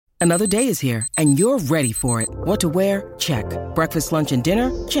Another day is here, and you're ready for it. What to wear? Check. Breakfast, lunch, and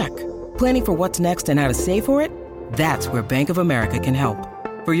dinner? Check. Planning for what's next and how to save for it? That's where Bank of America can help.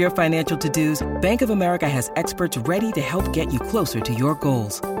 For your financial to-dos, Bank of America has experts ready to help get you closer to your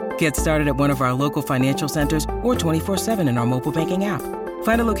goals. Get started at one of our local financial centers or 24/7 in our mobile banking app.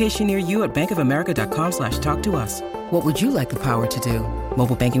 Find a location near you at bankofamerica.com/talktous. What would you like the power to do?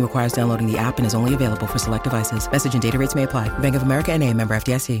 Mobile banking requires downloading the app and is only available for select devices. Message and data rates may apply. Bank of America N.A., member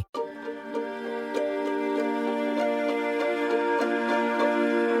FDIC.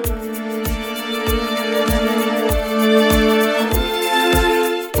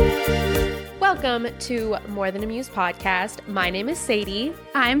 Welcome to More Than a Muse podcast. My name is Sadie.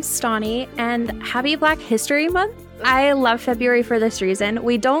 I'm Stani, and happy Black History Month. I love February for this reason.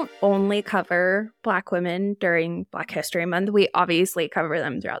 We don't only cover Black women during Black History Month. We obviously cover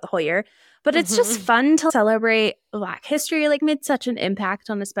them throughout the whole year. But it's just fun to celebrate Black history, like made such an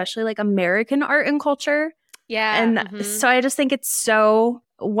impact on especially like American art and culture. Yeah. And so I just think it's so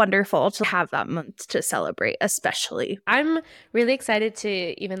wonderful to have that month to celebrate, especially. I'm really excited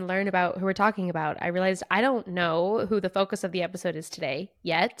to even learn about who we're talking about. I realized I don't know who the focus of the episode is today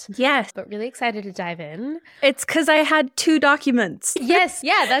yet. Yes. But really excited to dive in. It's because I had 2 documents. Yes.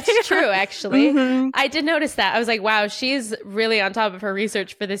 Yeah, that's true, actually. I did notice that. I was like, wow, she's really on top of her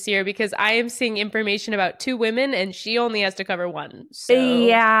research for this year because I am seeing information about 2 women and she only has to cover 1. So.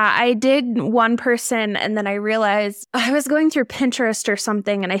 Yeah, I did one person and then I realized I was going through Pinterest or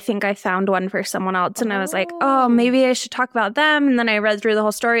something and I think I found one for someone else and I was like, oh, maybe I should talk about them. And then I read through the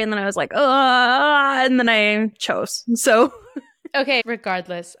whole story and then I was like, and then I chose. So. Okay,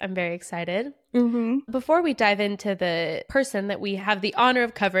 regardless, I'm very excited. Before we dive into the person that we have the honor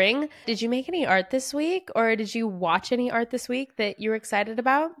of covering, did you make any art this week or did you watch any art this week that you were excited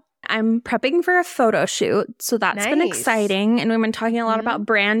about? I'm prepping for a photo shoot, so that's been exciting. And we've been talking a lot about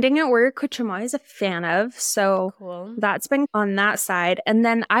branding at work, which I'm always a fan of. So that's been on that side. And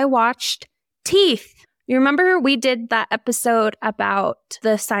then I watched Teeth. You remember we did that episode about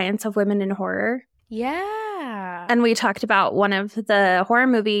the science of women in horror? Yeah. And we talked about one of the horror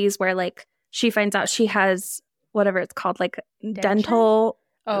movies where like she finds out she has whatever it's called, like dental,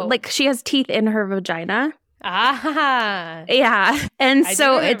 like she has teeth in her vagina. Ah. Yeah. And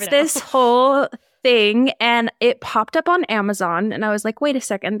so it's this whole thing and it popped up on Amazon and I was like, wait a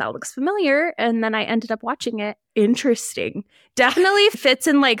second, that looks familiar. And then I ended up watching it. Interesting. Definitely fits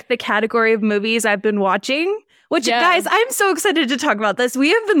in like the category of movies I've been watching, which guys, I'm so excited to talk about this.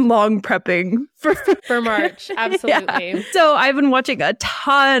 We have been long prepping for March. Absolutely. Yeah. So I've been watching a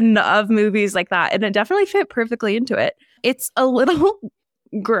ton of movies like that and it definitely fit perfectly into it. It's a little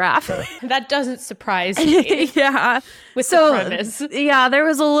graphic. That doesn't surprise me. Yeah. With the premise. Yeah, there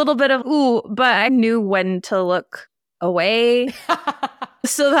was a little bit of but I knew when to look away.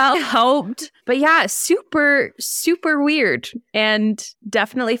 So that helped. But yeah, super, super weird and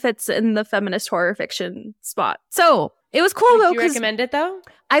definitely fits in the feminist horror fiction spot. So it was cool though. Would you recommend it though?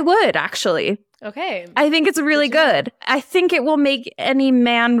 I would actually. Okay. I think it's really good. I think it will make any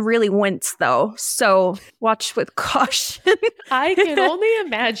man really wince, though. So watch with caution. I can only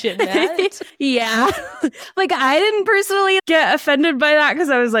imagine that. Yeah. Like, I didn't personally get offended by that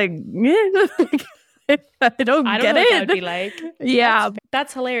because I was like, I don't get know it. What that would be like. Yeah.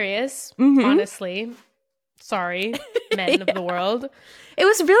 That's hilarious, honestly. Sorry, men of the world. It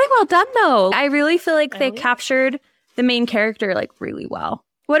was really well done, though. I really feel like they captured the main character, like, really well.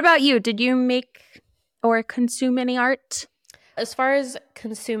 What about you? Did you make or consume any art? As far as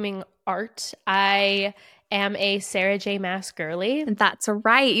consuming art, I am a Sarah J. Maas girly. That's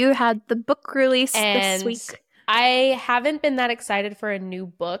right. You had the book release this week. I haven't been that excited for a new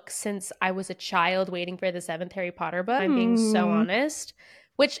book since I was a child waiting for the 7th Harry Potter book. I'm being so honest.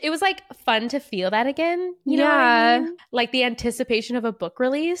 Which it was like fun to feel that again. You know what I mean? Like the anticipation of a book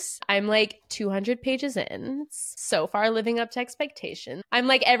release. I'm like 200 pages in. So far living up to expectation. I'm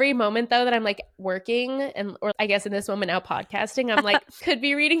like every moment though that I'm like working and or I guess in this moment now podcasting, I'm like could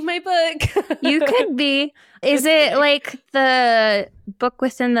be reading my book. You could be. Is it like the book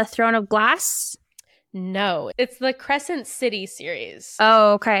within the Throne of Glass? No, it's the Crescent City series.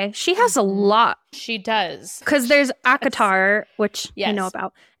 Oh, okay. She has a lot. She does. Because there's Akatar, which I know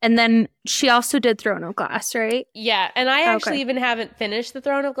about. And then she also did Throne of Glass, right? Yeah. And I actually even haven't finished the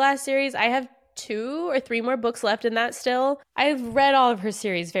Throne of Glass series. I have 2 or 3 more books left in that still. I've read all of her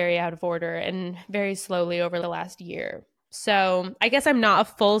series very out of order and very slowly over the last year. So I guess I'm not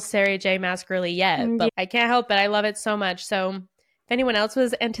a full Sarah J. Maas girly yet, but I can't help it. I love it so much. So anyone else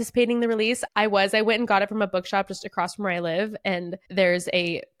was anticipating the release, I went and got it from a bookshop just across from where I live. And there's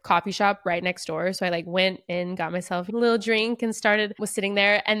a coffee shop right next door. So I like went in, got myself a little drink and was sitting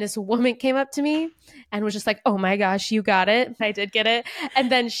there. And this woman came up to me and was just like, oh my gosh, you got it. I did get it.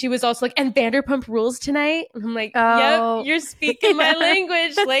 And then she was also like, and Vanderpump Rules tonight. And I'm like, yep, you're speaking my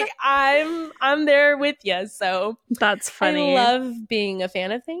language. Like I'm there with you. So that's funny. I love being a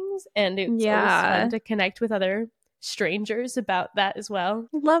fan of things. And it's always fun to connect with other strangers about that as well.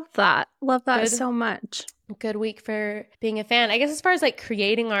 Love that so much. Good week for being a fan. I guess as far as like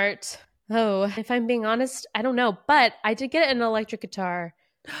creating art, if I'm being honest, I don't know, but I did get an electric guitar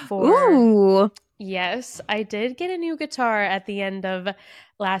Yes, I did get a new guitar at the end of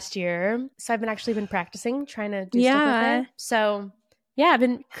last year. So I've been practicing, trying to do stuff with it. So yeah, I've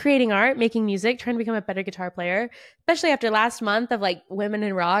been creating art, making music, trying to become a better guitar player, especially after last month of like women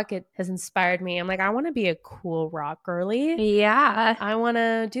in rock. It has inspired me. I'm like, I want to be a cool rock girly. Yeah. I want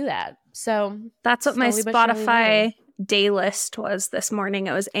to do that. So that's what my Spotify day list was this morning.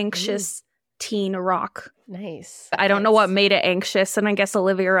 It was anxious teen rock. Nice. I don't know what made it anxious, and I guess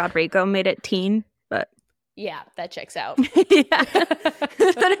Olivia Rodrigo made it teen, but yeah, that checks out. Yeah.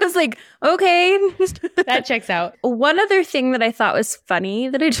 Then I was like, okay. That checks out. One other thing that I thought was funny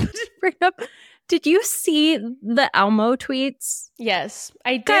that I just didn't bring up. Did you see the Elmo tweets? Yes,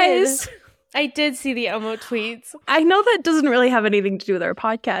 I did. Guys, I did see the Elmo tweets. I know that doesn't really have anything to do with our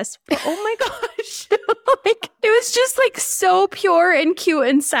podcast, but oh my gosh. Like, it was just like so pure and cute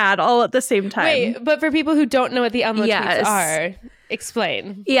and sad all at the same time. Wait, but for people who don't know what the Elmo tweets are,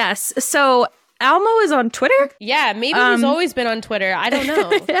 explain. Yes. So Elmo is on Twitter? Yeah, maybe he's always been on Twitter. I don't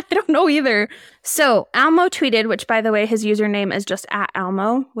know. I don't know either. So Elmo tweeted, which by the way, his username is just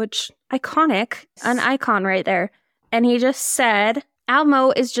 @Elmo, which iconic, an icon right there. And he just said,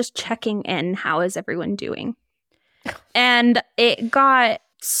 Elmo is just checking in. How is everyone doing? And it got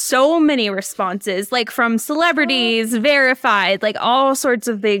so many responses, like from celebrities, verified, like all sorts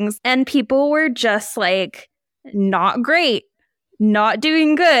of things. And people were just like, not great, not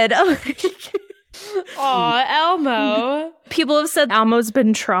doing good. Aw, Elmo. People have said Elmo's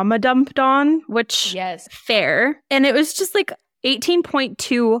been trauma dumped on, which fair. And it was just like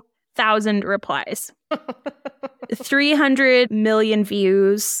 18.2 thousand replies. 300 million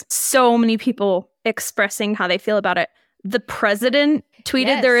views. So many people expressing how they feel about it. The president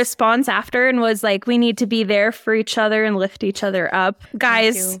tweeted the response after and was like, we need to be there for each other and lift each other up.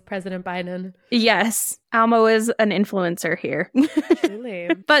 Guys. Thank you, President Biden. Yes. Elmo is an influencer here. Truly.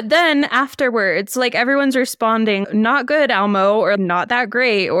 But then afterwards, like everyone's responding, not good, Elmo, or not that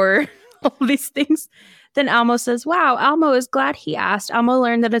great, or all these things. Then Elmo says, wow, Elmo is glad he asked. Elmo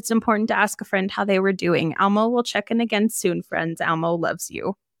learned that it's important to ask a friend how they were doing. Elmo will check in again soon, friends. Elmo loves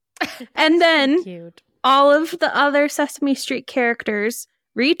you. And then cute. All of the other Sesame Street characters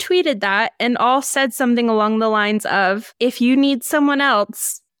retweeted that and all said something along the lines of, if you need someone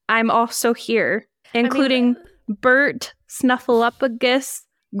else, I'm also here, including Bert, Snuffleupagus,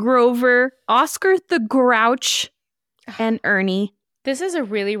 Grover, Oscar the Grouch, and Ernie. This is a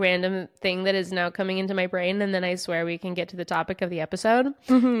really random thing that is now coming into my brain, and then I swear we can get to the topic of the episode.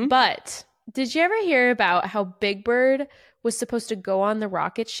 Mm-hmm. But did you ever hear about how Big Bird was supposed to go on the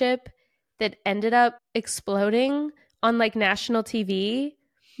rocket ship that ended up exploding on like national TV?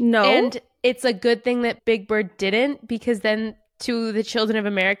 No. And it's a good thing that Big Bird didn't, because then to the children of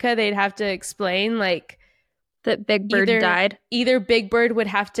America, they'd have to explain like that Big Bird died. Either Big Bird would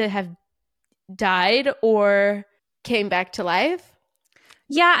have to have died or came back to life.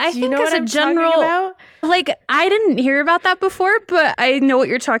 Yeah, I think as a general, like, I didn't hear about that before, but I know what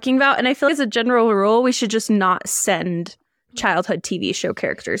you're talking about. And I feel like as a general rule, we should just not send childhood TV show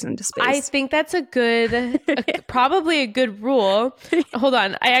characters into space. I think that's probably a good rule. Hold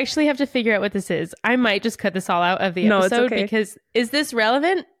on. I actually have to figure out what this is. I might just cut this all out of the episode because is this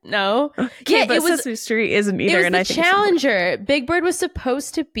relevant? No. Yeah, but Sesame Street isn't either. It was the Challenger. Big Bird was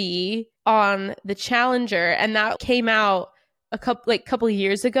supposed to be on the Challenger, and that came out a couple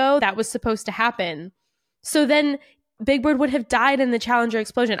years ago. That was supposed to happen. So then Big Bird would have died in the Challenger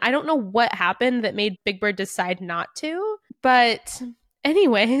explosion. I don't know what happened that made Big Bird decide not to. But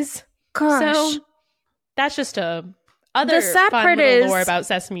anyways, so that's just other fun little lore about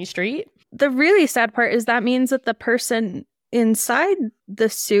Sesame Street. The really sad part is that means that the person inside the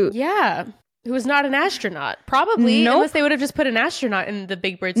suit, who was not an astronaut, probably, unless they would have just put an astronaut in the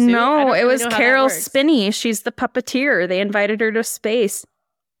Big Bird suit. No, it was Carol Spinney. She's the puppeteer. They invited her to space.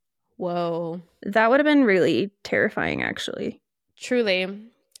 Whoa. That would have been really terrifying, actually. Truly.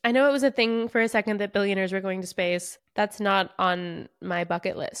 I know it was a thing for a second that billionaires were going to space. That's not on my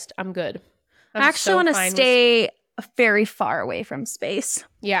bucket list. I'm good. I actually want to stay very far away from space.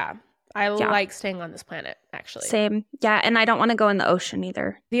 Yeah. I like staying on this planet, actually. Same. Yeah, and I don't want to go in the ocean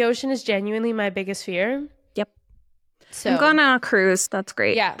either. The ocean is genuinely my biggest fear. Yep. So I'm going on a cruise. That's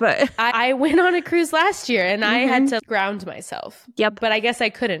great. Yeah. But I went on a cruise last year and I had to ground myself. Yep. But I guess I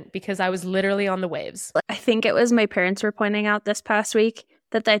couldn't because I was literally on the waves. I think it was my parents were pointing out this past week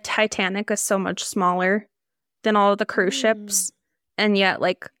that the Titanic is so much smaller than all of the cruise ships. And yet,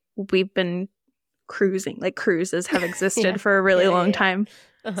 like, we've been cruising. Like, cruises have existed for a really long time.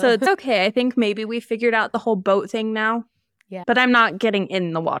 So it's okay. I think maybe we figured out the whole boat thing now. Yeah. But I'm not getting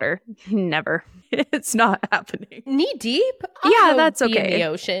in the water. Never. It's not happening. Knee deep? Yeah, that's okay. In the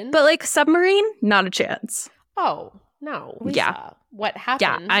ocean. But like submarine, not a chance. Oh, no. Lisa, yeah. What happened?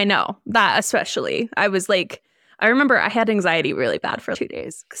 Yeah, I know. That especially. I was like, I remember I had anxiety really bad for 2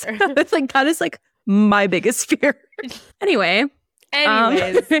 days. It's like, that is like my biggest fear. Anyways,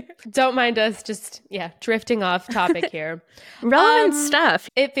 don't mind us just, drifting off topic here. Relevant stuff.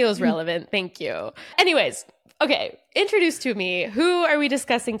 It feels relevant. Thank you. Anyways, okay. Introduce to me. Who are we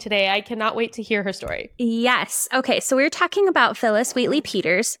discussing today? I cannot wait to hear her story. Yes. Okay. So we're talking about Phillis Wheatley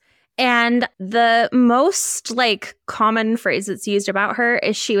Peters. And the most like common phrase that's used about her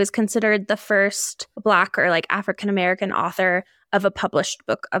is she was considered the first Black or like African-American author of a published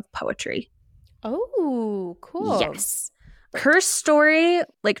book of poetry. Oh, cool. Yes. Her story,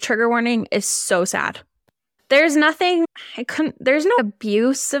 like trigger warning, is so sad. There's nothing, there's no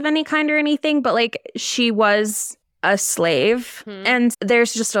abuse of any kind or anything, but like she was a slave and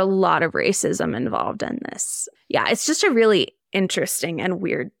there's just a lot of racism involved in this. Yeah, it's just a really interesting and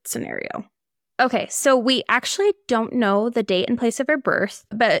weird scenario. Okay, so we actually don't know the date and place of her birth,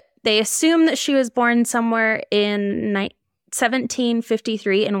 but they assume that she was born somewhere in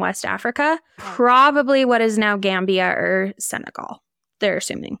 1753 in West Africa, probably what is now Gambia or Senegal, they're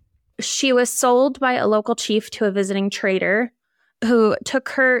assuming. She was sold by a local chief to a visiting trader who took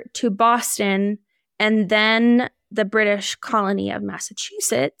her to Boston and then the British colony of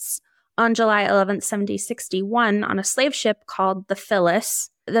Massachusetts on July 11th, 1761 on a slave ship called the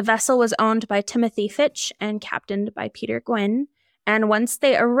Phillis. The vessel was owned by Timothy Fitch and captained by Peter Gwynn. And once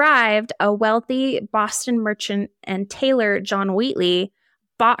they arrived, a wealthy Boston merchant and tailor, John Wheatley,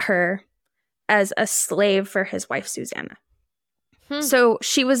 bought her as a slave for his wife, Susanna. So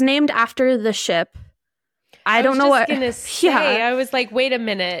she was named after the ship. I don't know what. Gonna say, I was like, wait a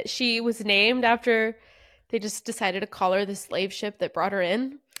minute. She was named after they just decided to call her the slave ship that brought her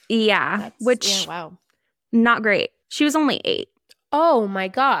in? Yeah. Wow. Not great. She was only 8. Oh my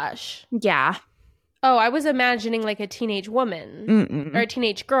gosh. Yeah. Oh, I was imagining like a teenage woman or a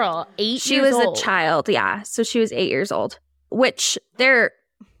teenage girl, 8 years old. She was a child, yeah. So she was 8 years old, which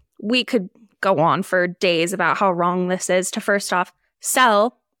we could go on for days about how wrong this is to first off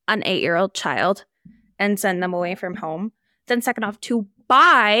sell an 8-year-old child and send them away from home. Then second off, to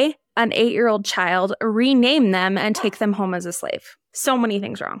buy an 8-year-old child, rename them, and take them home as a slave. So many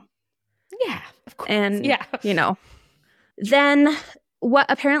things wrong. Yeah, of course. And, then what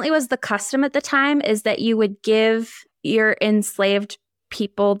apparently was the custom at the time is that you would give your enslaved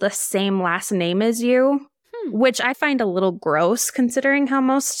people the same last name as you, which I find a little gross considering how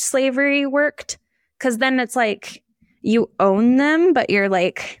most slavery worked. Because then it's like you own them, but you're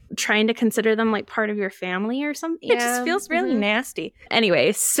like trying to consider them like part of your family or something. Yeah. It just feels really nasty.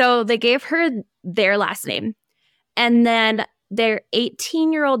 Anyway, so they gave her their last name. And then their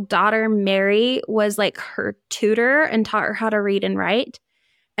 18-year-old daughter, Mary, was like her tutor and taught her how to read and write.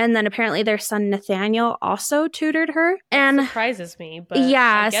 And then apparently their son, Nathaniel, also tutored her. And that surprises me. But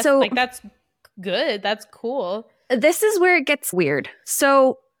yeah, I guess, so like that's good. That's cool. This is where it gets weird.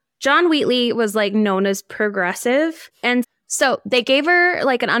 So John Wheatley was like known as progressive. And so they gave her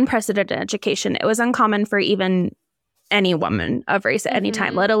like an unprecedented education. It was uncommon for even any woman of race at any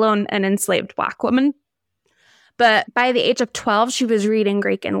time, let alone an enslaved Black woman. But by the age of 12, she was reading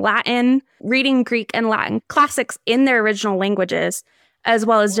Greek and Latin classics in their original languages, as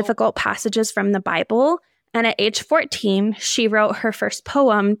well as difficult passages from the Bible. And at age 14, she wrote her first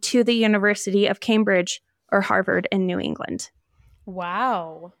poem to the University of Cambridge or Harvard in New England.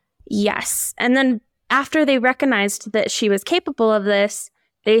 Wow. Yes. And then after they recognized that she was capable of this,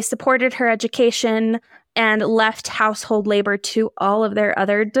 they supported her education and left household labor to all of their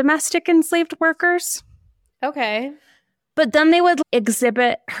other domestic enslaved workers. Okay. But then they would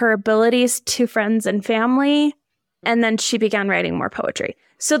exhibit her abilities to friends and family, and then she began writing more poetry.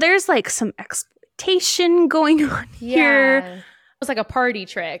 So there's like some exploitation going on here. It was like a party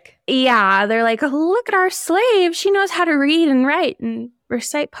trick. Yeah, they're like, oh, look at our slave. She knows how to read and write and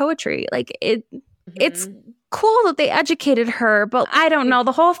recite poetry. Like it's cool that they educated her, but I don't know.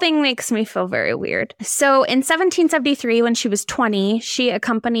 The whole thing makes me feel very weird. So in 1773, when she was 20, she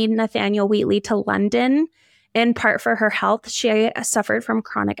accompanied Nathaniel Wheatley to London, in part for her health. She suffered from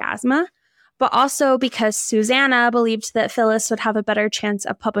chronic asthma, but also because Susanna believed that Phillis would have a better chance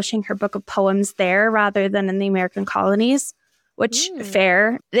of publishing her book of poems there rather than in the American colonies, which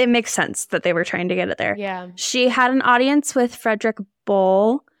fair. It makes sense that they were trying to get it there. Yeah. She had an audience with Frederick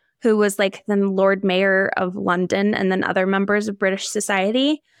Bull, who was like the Lord Mayor of London, and then other members of British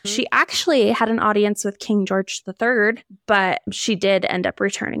society. She actually had an audience with King George III, but she did end up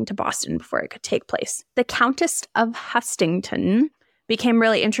returning to Boston before it could take place. The Countess of Hustington became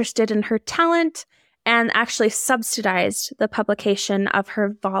really interested in her talent and actually subsidized the publication of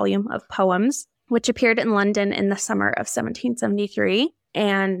her volume of poems, which appeared in London in the summer of 1773.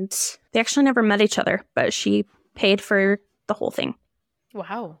 And they actually never met each other, but she paid for the whole thing.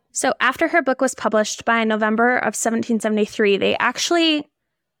 Wow. So after her book was published by November of 1773,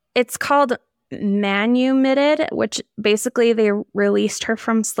 it's called manumitted, which basically they released her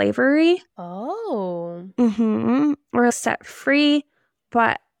from slavery. Oh. Or set free,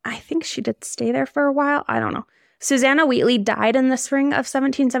 but I think she did stay there for a while. I don't know. Susanna Wheatley died in the spring of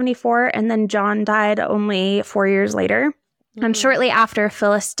 1774, and then John died only 4 years later. And shortly after,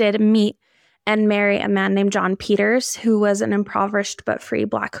 Phillis did meet and marry a man named John Peters, who was an impoverished but free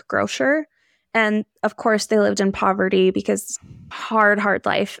Black grocer. And of course, they lived in poverty because hard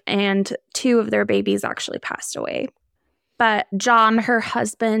life. And 2 of their babies actually passed away. But John, her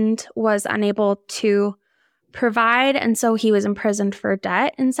husband, was unable to provide. And so he was imprisoned for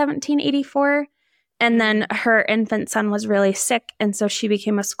debt in 1784. And then her infant son was really sick. And so she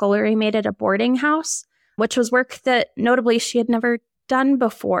became a scullery maid at a boarding house, which was work that notably she had never done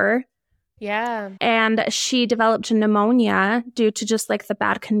before. Yeah. And she developed pneumonia due to just like the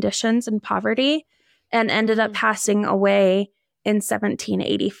bad conditions and poverty, and ended up passing away in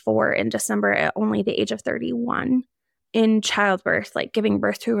 1784 in December at only the age of 31 in childbirth, like giving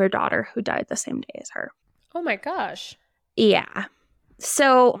birth to her daughter who died the same day as her. Oh my gosh. Yeah.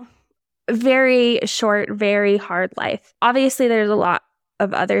 So very short, very hard life. Obviously, there's a lot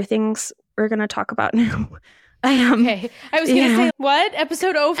of other things we're going to talk about now. Okay. I was going to say, what?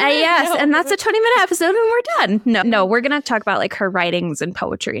 Episode over? Yes, No. and that's a 20-minute episode and we're done. No, we're going to talk about like her writings and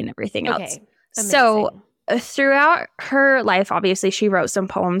poetry and everything else. Okay. So throughout her life, obviously, she wrote some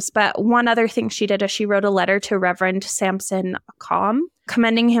poems, but one other thing she did is she wrote a letter to Reverend Sampson Calm,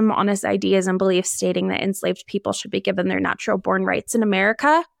 commending him on his ideas and beliefs, stating that enslaved people should be given their natural-born rights in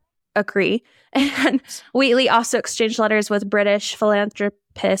America. Agree. And Wheatley also exchanged letters with British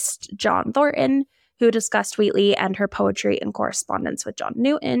philanthropist John Thornton, who discussed Wheatley and her poetry in correspondence with John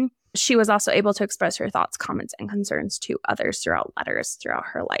Newton. She was also able to express her thoughts, comments, and concerns to others throughout letters throughout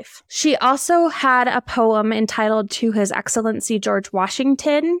her life. She also had a poem entitled To His Excellency George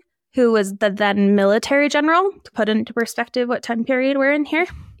Washington, who was the then military general, to put into perspective what time period we're in here.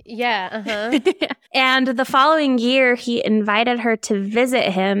 Yeah, And the following year, he invited her to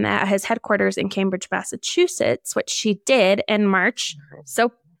visit him at his headquarters in Cambridge, Massachusetts, which she did in March.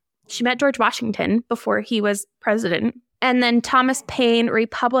 So she met George Washington before he was president. And then Thomas Paine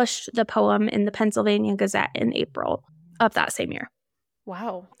republished the poem in the Pennsylvania Gazette in April of that same year.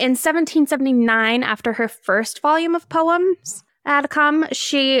 Wow. In 1779, after her first volume of poems had come,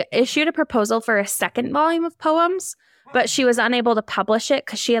 she issued a proposal for a second volume of poems, but she was unable to publish it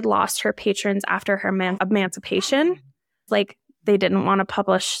because she had lost her patrons after her emancipation. Like, they didn't want to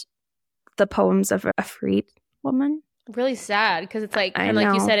publish the poems of a freed woman. Really sad, because it's like, and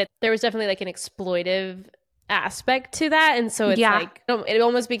like you said, there was definitely like an exploitive aspect to that, and so it's like it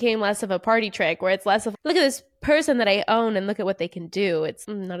almost became less of a party trick, where it's less of, look at this person that I own and look at what they can do. It's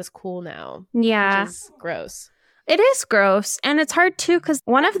not as cool now. Yeah, which is gross. It is gross, and it's hard too, because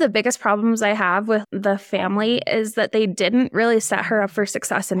one of the biggest problems I have with the family is that they didn't really set her up for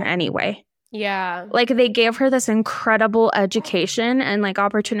success in any way. Yeah. Like, they gave her this incredible education and like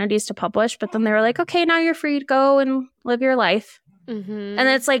opportunities to publish, but then they were like, okay, now you're free to go and live your life. Mm-hmm. And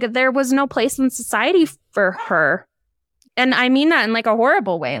it's like, there was no place in society for her. And I mean that in like a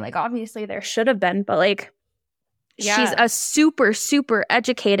horrible way. Like, obviously there should have been, but like, she's a super, super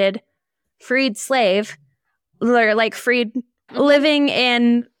educated freed slave, or like freed, living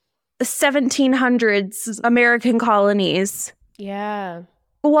in 1700s American colonies. Yeah.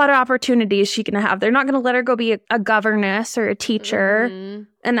 What opportunities is she going to have? They're not going to let her go be a governess or a teacher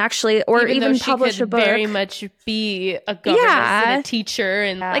and actually, or even publish a book. Very much be a governess and a teacher.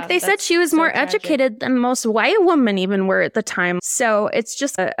 And like they said, she was more educated than most white women even were at the time. So it's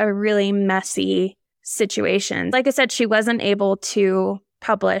just a really messy situation. Like I said, she wasn't able to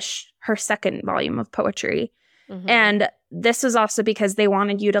publish her second volume of poetry. Mm-hmm. And this was also because they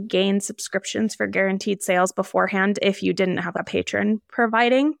wanted you to gain subscriptions for guaranteed sales beforehand if you didn't have a patron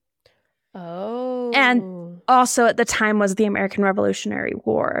providing. Oh. And also at the time was the American Revolutionary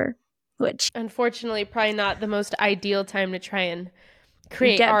War, which... Unfortunately, probably not the most ideal time to try and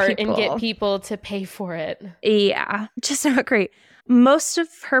create art and get people to pay for it. Yeah, just not great. Most of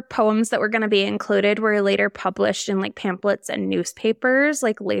her poems that were going to be included were later published in like pamphlets and newspapers,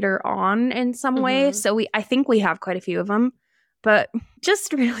 like later on in some way. So I think we have quite a few of them, but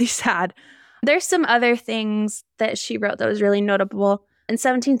just really sad. There's some other things that she wrote that was really notable. In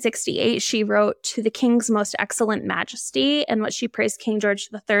 1768, she wrote to the King's Most Excellent Majesty, in which she praised King George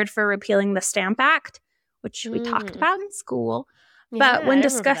III for repealing the Stamp Act, which we talked about in school. Yeah, but when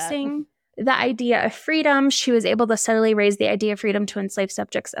discussing the idea of freedom, she was able to subtly raise the idea of freedom to enslaved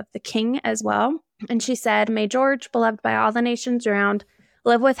subjects of the king as well. And she said, "May George, beloved by all the nations around,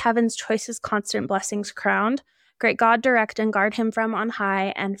 live with heaven's choicest constant blessings crowned. Great God, direct and guard him from on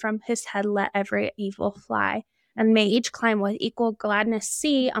high, and from his head let every evil fly. And may each clime with equal gladness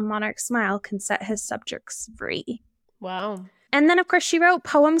see a monarch smile can set his subjects free." Wow. And then, of course, she wrote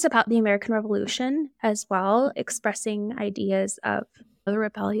poems about the American Revolution as well, expressing ideas of the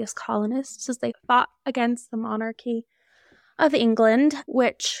rebellious colonists as they fought against the monarchy of England,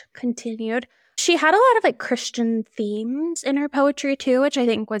 which continued. She had a lot of like Christian themes in her poetry too, which I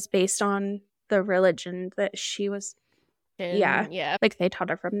think was based on the religion that she was like they taught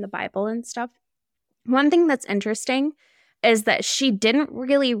her from the Bible and stuff. One thing that's interesting is that she didn't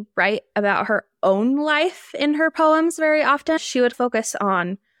really write about her own life in her poems very often. She would focus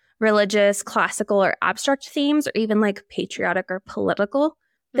on religious, classical, or abstract themes, or even like patriotic or political.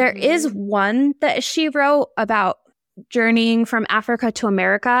 There is one that she wrote about journeying from Africa to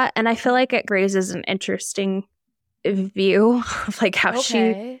America, and I feel like it raises an interesting view of like how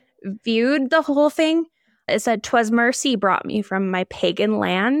she viewed the whole thing. It said, "'Twas mercy brought me from my pagan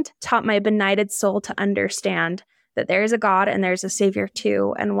land, taught my benighted soul to understand that there is a God and there's a Savior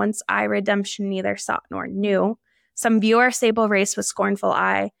too, and once I redemption neither sought nor knew. Some view our sable race with scornful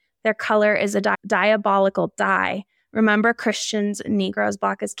eye, their color is a diabolical dye. Remember Christians, Negroes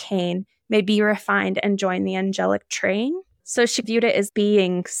black as Cain, may be refined and join the angelic train." So she viewed it as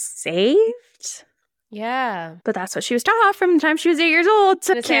being saved. Yeah. But that's what she was taught from the time she was 8 years old,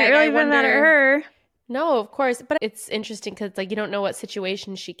 so can't really be mad at her. No, of course. But it's interesting because like you don't know what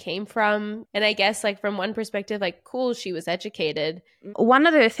situation she came from. And I guess like from one perspective, like cool, she was educated. One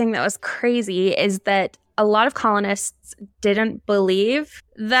other thing that was crazy is that a lot of colonists didn't believe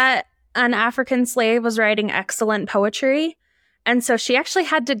that an African slave was writing excellent poetry. And so she actually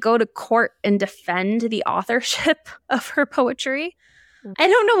had to go to court and defend the authorship of her poetry. I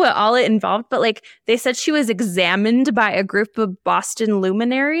don't know what all it involved, but like they said she was examined by a group of Boston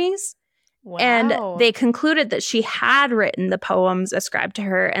luminaries. Wow. And they concluded that she had written the poems ascribed to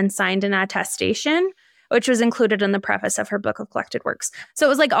her and signed an attestation, which was included in the preface of her book of collected works. So it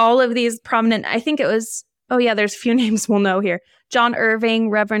was like all of these prominent, I think it was, there's a few names we'll know here. John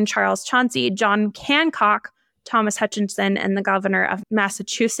Irving, Reverend Charles Chauncey, John Hancock, Thomas Hutchinson, and the governor of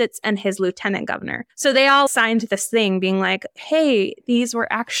Massachusetts and his lieutenant governor. So they all signed this thing being like, hey, these were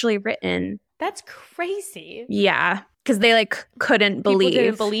actually written. That's crazy. Yeah. Because they like couldn't believe. People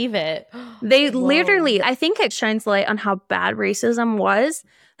didn't believe it. They literally, I think it shines light on how bad racism was.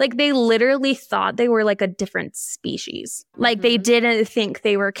 Like they literally thought they were like a different species. Like they didn't think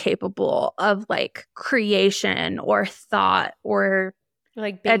they were capable of like creation or thought or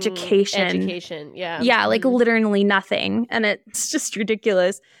like education. Yeah, like literally nothing. And it's just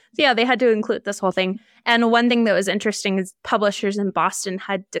ridiculous. So yeah, they had to include this whole thing. And one thing that was interesting is publishers in Boston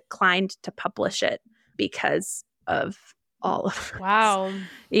had declined to publish it because of all of this. Wow.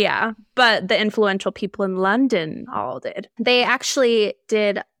 Yeah. But the influential people in London all did. They actually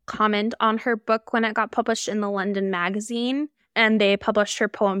did comment on her book when it got published in the London Magazine. And they published her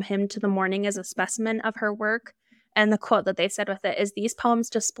poem Hymn to the Morning as a specimen of her work. And the quote that they said with it is, "These poems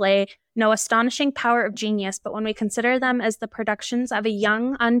display no astonishing power of genius, but when we consider them as the productions of a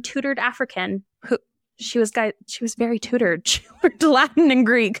young, untutored African who..." She was very tutored. She learned Latin and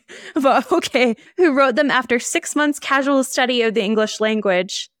Greek, but who wrote them after 6 months casual study of the English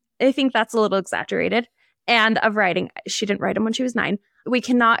language. I think that's a little exaggerated. And of writing. She didn't write them when she was 9. "We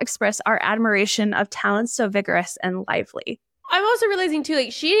cannot express our admiration of talents so vigorous and lively." I'm also realizing too,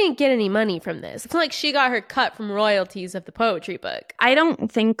 like she didn't get any money from this. It's not like she got her cut from royalties of the poetry book. I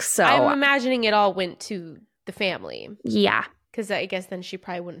don't think so. I'm imagining it all went to the family. Yeah. Because I guess then she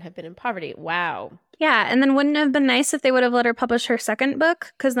probably wouldn't have been in poverty. Wow. Yeah, and then wouldn't it have been nice if they would have let her publish her second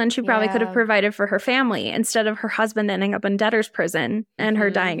book? Because then she probably could have provided for her family instead of her husband ending up in debtor's prison and her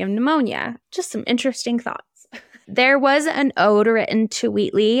dying of pneumonia. Just some interesting thoughts. There was an ode written to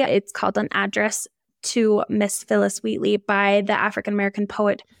Wheatley. It's called An Address to Miss Phillis Wheatley by the African-American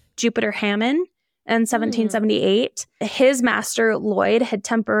poet Jupiter Hammond in 1778. His master, Lloyd, had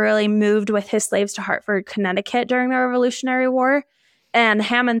temporarily moved with his slaves to Hartford, Connecticut during the Revolutionary War. And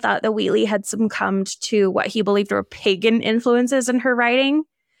Hammond thought that Wheatley had succumbed to what he believed were pagan influences in her writing.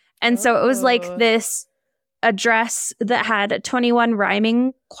 And so it was like this address that had 21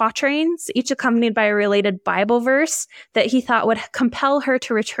 rhyming quatrains, each accompanied by a related Bible verse that he thought would compel her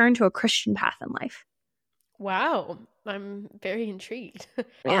to return to a Christian path in life. Wow. I'm very intrigued.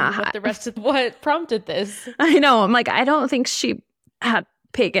 Yeah. What prompted this? I know. I'm like, I don't think she had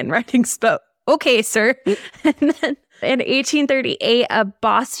pagan writings, but okay, sir. And then in 1838, a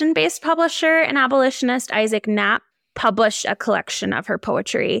Boston-based publisher and abolitionist, Isaac Knapp, published a collection of her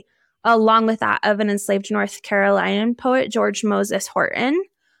poetry, along with that of an enslaved North Carolinian poet, George Moses Horton,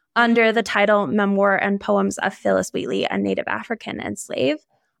 under the title Memoir and Poems of Phillis Wheatley, a Native African Enslaved.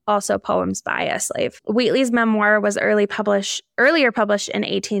 Also poems by a slave. Wheatley's memoir was earlier published in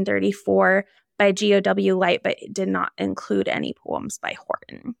 1834 by G.O.W. Light, but it did not include any poems by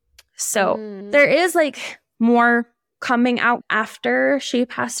Horton. So there is like more coming out after she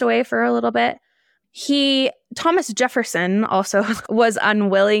passed away for a little bit. Thomas Jefferson also was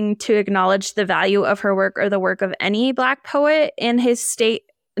unwilling to acknowledge the value of her work or the work of any Black poet in his state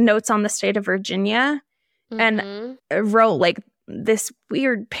notes on the state of Virginia, and wrote like this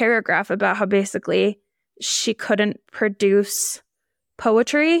weird paragraph about how basically she couldn't produce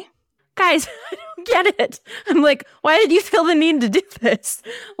poetry. Guys, I don't get it. I'm like, why did you feel the need to do this?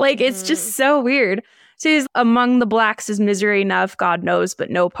 Like, it's just so weird. She's among the Blacks is misery enough, God knows, but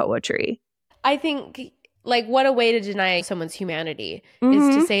no poetry. I think, like, what a way to deny someone's humanity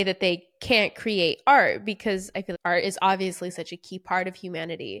is to say that they can't create art, because I feel like art is obviously such a key part of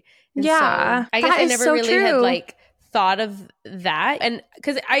humanity. And yeah. So I guess I never really had, like, thought of that. And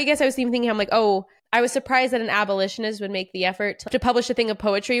because I guess I was even thinking, I'm like, oh, I was surprised that an abolitionist would make the effort to publish a thing of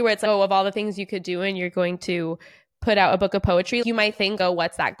poetry where it's like, oh, of all the things you could do and you're going to put out a book of poetry, you might think, oh,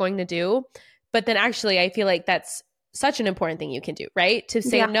 what's that going to do? But then actually, I feel like that's such an important thing you can do, right? To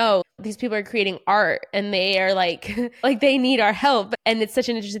say, no, these people are creating art and they are like they need our help. And it's such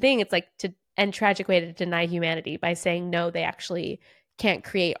an interesting thing. It's like and tragic way to deny humanity by saying, no, they actually can't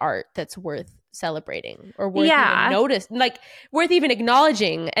create art that's worth celebrating or worth worth even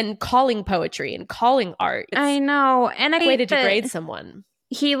acknowledging and calling poetry and calling art. It's I know. And a way to degrade someone.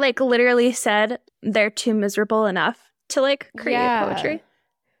 He like literally said they're too miserable enough to like create poetry.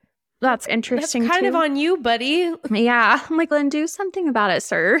 That's interesting. That's kind of on you, buddy. Yeah. I'm like, then do something about it,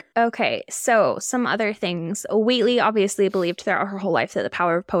 sir. Okay. So some other things. Wheatley obviously believed throughout her whole life that the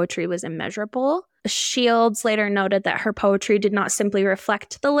power of poetry was immeasurable. Shields later noted that her poetry did not simply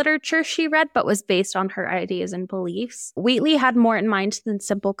reflect the literature she read, but was based on her ideas and beliefs. Wheatley had more in mind than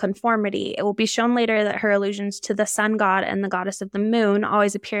simple conformity. It will be shown later that her allusions to the sun god and the goddess of the moon,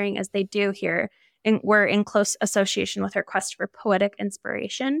 always appearing as they do here, were in close association with her quest for poetic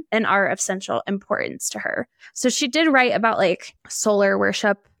inspiration and are of central importance to her. So she did write about like solar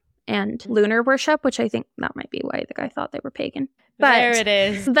worship and lunar worship, which I think that might be why the guy thought they were pagan. But there it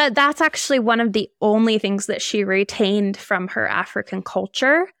is. That's actually one of the only things that she retained from her African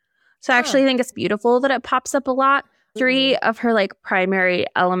culture. So I actually think it's beautiful that it pops up a lot. 3 of her like primary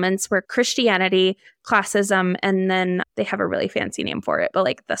elements were Christianity, classism, and then they have a really fancy name for it, but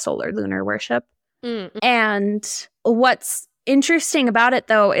like the solar lunar worship. And what's interesting about it,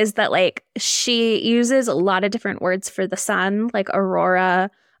 though, is that like she uses a lot of different words for the sun, like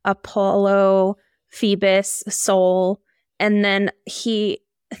Aurora, Apollo, Phoebus, Sol. And then he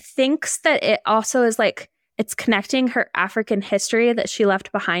thinks that it also is like it's connecting her African history that she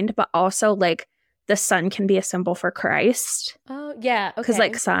left behind, but also like the sun can be a symbol for Christ. Oh, yeah. Okay. Because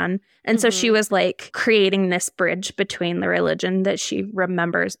like sun. And so she was like creating this bridge between the religion that she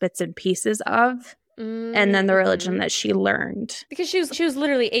remembers bits and pieces of and then the religion that she learned. Because she was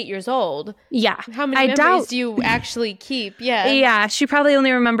literally 8 years old. Yeah. How many memories do you actually keep? Yeah. Yeah. She probably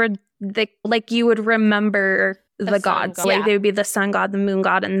only remembered like you would remember the gods. God. Like they would be the sun god, the moon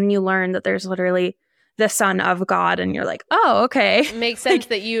god, and then you learn that there's literally the son of God, and you're like, oh, okay. It makes sense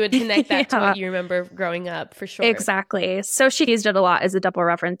that you would connect that to what you remember growing up, for sure. Exactly. So she used it a lot as a double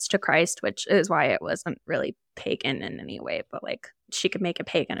reference to Christ, which is why it wasn't really pagan in any way, but like she could make it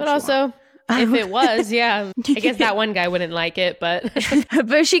pagan but if also, if it was, I guess that one guy wouldn't like it, but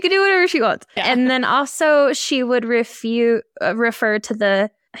but she could do whatever she wants. Yeah. And then also she would refer to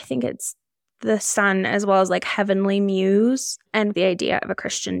I think it's the sun as well as like heavenly muse, and the idea of a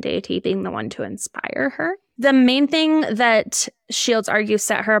Christian deity being the one to inspire her. The main thing that Shields argues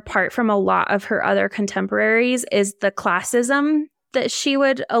set her apart from a lot of her other contemporaries is the classism that she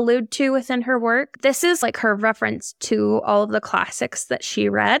would allude to within her work. This is like her reference to all of the classics that she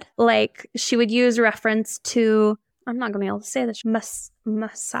read. Like she would use reference to, I'm not going to be able to say this, Messianus?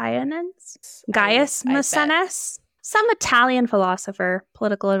 Gaius Maecenas? Some Italian philosopher,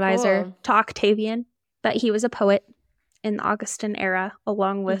 political advisor to Octavian. But he was a poet in the Augustan era,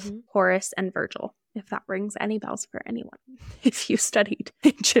 along with Horace and Virgil, if that rings any bells for anyone, if you studied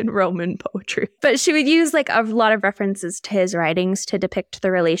ancient Roman poetry. But she would use like a lot of references to his writings to depict the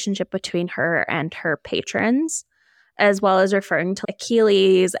relationship between her and her patrons, as well as referring to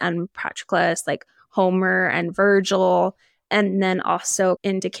Achilles and Patroclus, like Homer and Virgil, and then also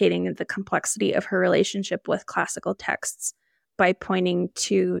indicating the complexity of her relationship with classical texts by pointing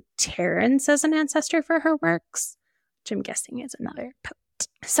to Terence as an ancestor for her works, which I'm guessing is another poet.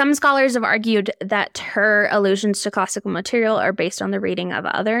 Some scholars have argued that her allusions to classical material are based on the reading of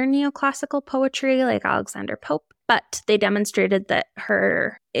other neoclassical poetry like Alexander Pope, but they demonstrated that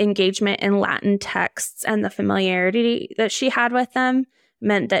her engagement in Latin texts and the familiarity that she had with them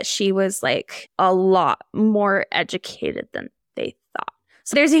meant that she was like a lot more educated than they thought.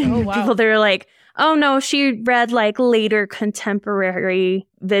 So there's even people that are like, oh no, she read like later contemporary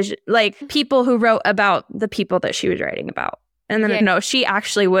vision, like people who wrote about the people that she was writing about. And then no, she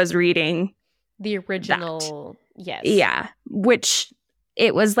actually was reading the original. That. Yes. Yeah. Which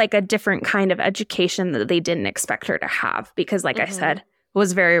it was like a different kind of education that they didn't expect her to have because, like I said, it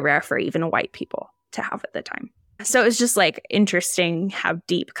was very rare for even white people to have at the time. So it's just like interesting how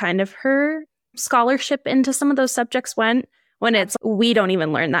deep kind of her scholarship into some of those subjects went when it's, we don't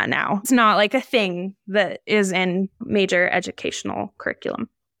even learn that now. It's not like a thing that is in major educational curriculum.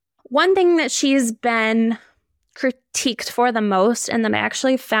 One thing that she's been critiqued for the most and that I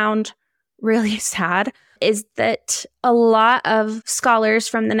actually found really sad is that a lot of scholars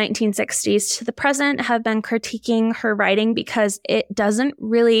from the 1960s to the present have been critiquing her writing because it doesn't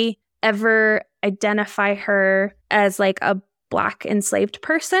really ever identify her as like a Black enslaved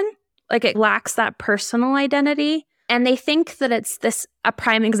person. Like it lacks that personal identity. And they think that it's a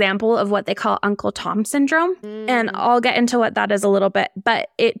prime example of what they call Uncle Tom syndrome. And I'll get into what that is a little bit. But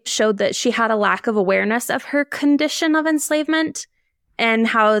it showed that she had a lack of awareness of her condition of enslavement and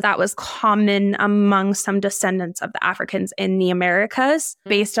how that was common among some descendants of the Africans in the Americas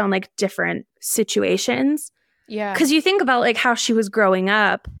based on like different situations. Yeah. Because you think about like how she was growing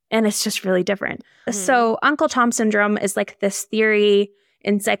up and it's just really different. So Uncle Tom syndrome is like this theory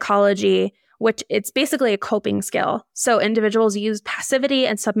in psychology, which it's basically a coping skill. So individuals use passivity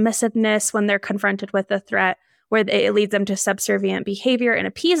and submissiveness when they're confronted with a threat, where it leads them to subservient behavior and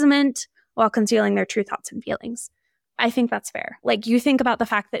appeasement while concealing their true thoughts and feelings. I think that's fair. Like you think about the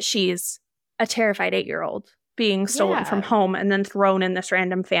fact that she's a terrified 8-year-old being stolen from home and then thrown in this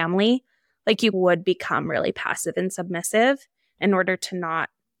random family. Like you would become really passive and submissive in order to not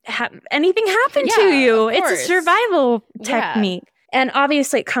have anything happen to you. It's a survival technique. And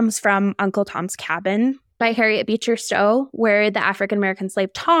obviously it comes from Uncle Tom's Cabin by Harriet Beecher Stowe, where the African-American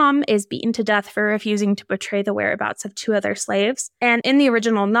slave Tom is beaten to death for refusing to betray the whereabouts of 2 other slaves. And in the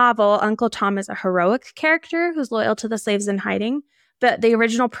original novel, Uncle Tom is a heroic character who's loyal to the slaves in hiding. But the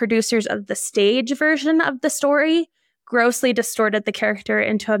original producers of the stage version of the story grossly distorted the character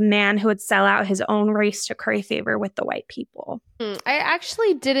into a man who would sell out his own race to curry favor with the white people. I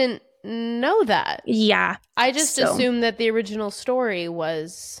actually didn't know that. Yeah. I just assumed that the original story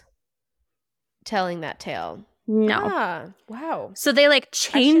was telling that tale. No. Ah, wow. So they like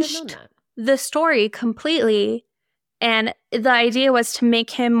changed the story completely. And the idea was to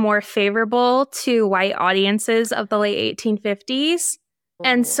make him more favorable to white audiences of the late 1850s.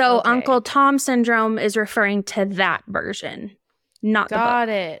 And so Uncle Tom syndrome is referring to that version, not the book. Got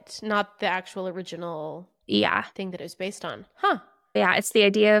it. Not the actual original thing that it was based on. Huh. Yeah, it's the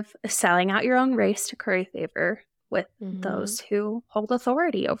idea of selling out your own race to curry favor with those who hold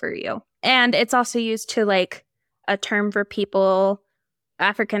authority over you. And it's also used to like a term for people,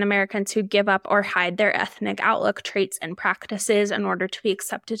 African Americans, who give up or hide their ethnic outlook, traits, and practices in order to be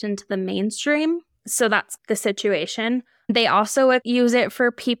accepted into the mainstream. So that's the situation. They also use it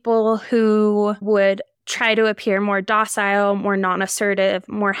for people who would try to appear more docile, more non-assertive,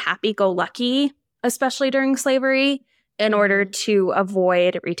 more happy-go-lucky, especially during slavery, in order to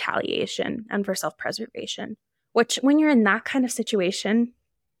avoid retaliation and for self-preservation. Which, when you're in that kind of situation,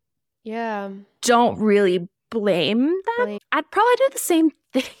 don't really blame them. I'd probably do the same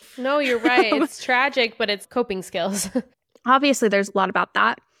thing. No, you're right. It's tragic, but it's coping skills. Obviously, there's a lot about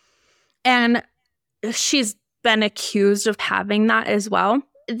that. And she's been accused of having that as well.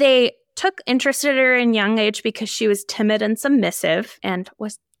 They took interest in her in young age because she was timid and submissive and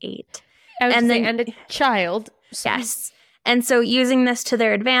was 8. And a child. Yes. And so using this to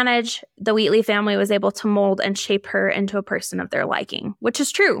their advantage, the Wheatley family was able to mold and shape her into a person of their liking, which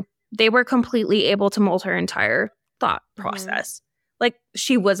is true. They were completely able to mold her entire thought process. Like,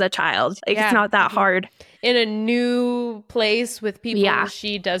 she was a child. Like, it's not that hard. In a new place with people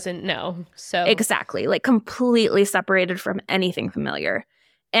she doesn't know. So exactly. Like, completely separated from anything familiar.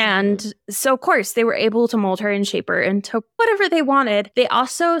 And so, of course, they were able to mold her and shape her into whatever they wanted. They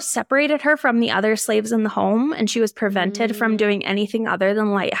also separated her from the other slaves in the home, and she was prevented from doing anything other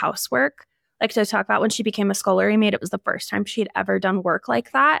than light housework. Like, to talk about when she became a scullery maid, it was the first time she'd ever done work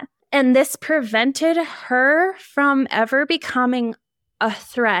like that. And this prevented her from ever becoming a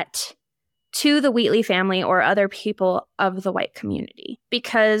threat to the Wheatley family or other people of the white community,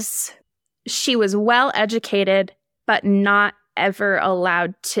 because she was well educated, but not ever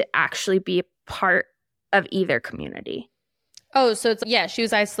allowed to actually be part of either community. Oh, so it's, she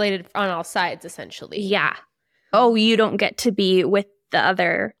was isolated on all sides, essentially. Yeah. Oh, you don't get to be with the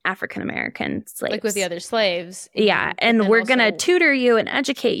other African-American slaves. Like with the other slaves. Yeah. And we're going to tutor you and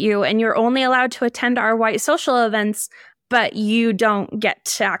educate you, and you're only allowed to attend our white social events, but you don't get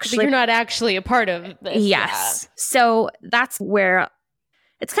to actually... But you're not actually a part of this. Yes. Yeah. So that's where...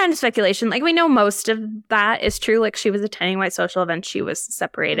 It's kind of speculation. Like, we know most of that is true. Like, she was attending white social events. She was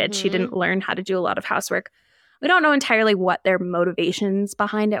separated. She didn't learn how to do a lot of housework. We don't know entirely what their motivations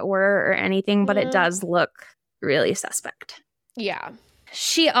behind it were or anything, but it does look really suspect. Yeah.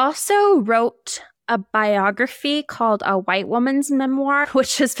 She also wrote a biography called A White Woman's Memoir,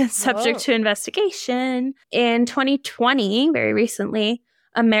 which has been subject to investigation. In 2020, very recently,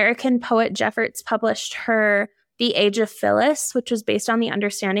 American poet Jeffords published her The Age of Phillis, which was based on the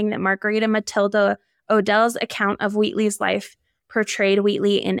understanding that Margarita Matilda Odell's account of Wheatley's life portrayed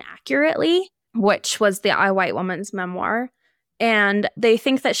Wheatley inaccurately, which was the A White Woman's Memoir. And they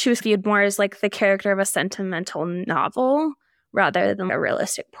think that she was viewed more as like the character of a sentimental novel rather than a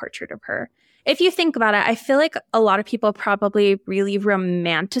realistic portrait of her. If you think about it, I feel like a lot of people probably really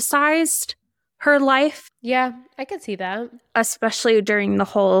romanticized her life. Yeah, I could see that. Especially during the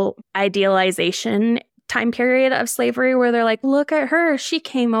whole idealization time period of slavery, where they're like, look at her, she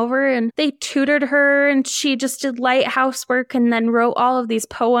came over and they tutored her and she just did light housework and then wrote all of these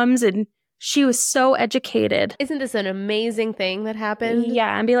poems and she was so educated. Isn't this an amazing thing that happened?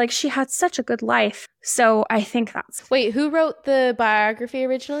 Yeah, and be like, she had such a good life. So I think that's... Wait, who wrote the biography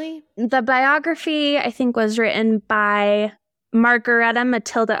originally? The biography, I think, was written by Margarita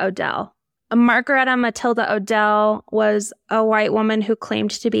Matilda Odell. Margarita Matilda Odell was a white woman who claimed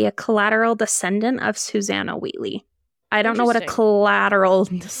to be a collateral descendant of Susanna Wheatley. I don't know what a collateral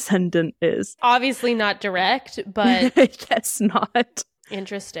descendant is. Obviously not direct, but... I guess not.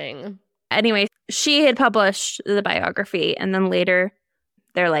 Interesting. Anyway, she had published the biography, and then later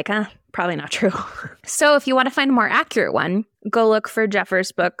they're like, probably not true. So if you want to find a more accurate one, go look for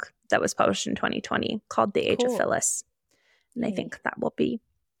Jeffer's book that was published in 2020 called The Age of Phillis. And I think that will be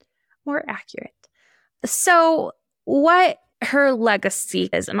more accurate. So what her legacy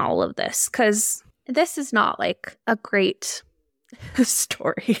is in all of this, because this is not like a great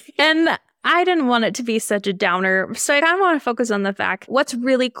story. And I didn't want it to be such a downer. So I kind of want to focus on the fact what's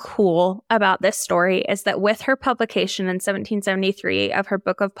really cool about this story is that with her publication in 1773 of her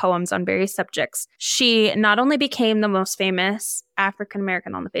book of poems on various subjects, she not only became the most famous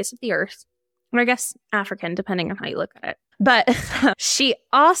African-American on the face of the earth, or I guess African, depending on how you look at it, but she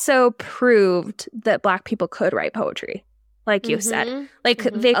also proved that Black people could write poetry. Like you said, like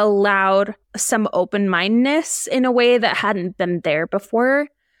they allowed some open-mindedness in a way that hadn't been there before.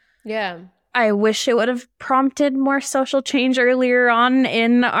 Yeah. I wish it would have prompted more social change earlier on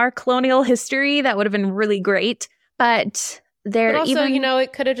in our colonial history. That would have been really great. But But also,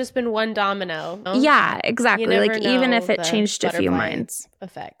 it could have just been one domino. No? Yeah, exactly. Like even if it changed a few minds.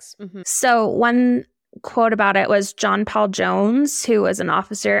 Effects. So one quote about it was John Paul Jones, who was an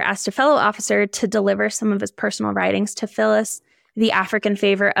officer, asked a fellow officer to deliver some of his personal writings to Phillis, the African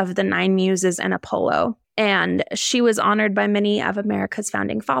favorite of the Nine Muses and Apollo. And she was honored by many of America's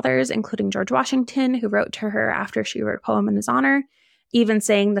founding fathers, including George Washington, who wrote to her after she wrote a poem in his honor, even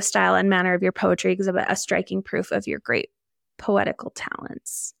saying the style and manner of your poetry exhibit a striking proof of your great poetical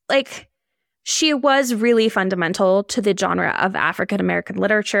talents. Like, she was really fundamental to the genre of African-American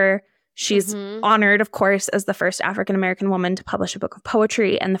literature. She's honored, of course, as the first African-American woman to publish a book of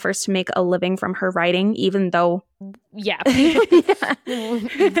poetry and the first to make a living from her writing, even though... Yeah.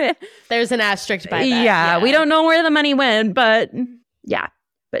 There's an asterisk by that. Yeah, we don't know where the money went, but yeah.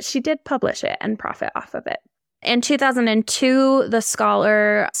 But she did publish it and profit off of it. In 2002, the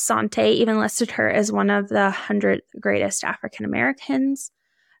scholar Sante even listed her as one of the 100 greatest African Americans.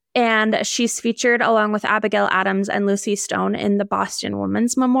 And she's featured along with Abigail Adams and Lucy Stone in the Boston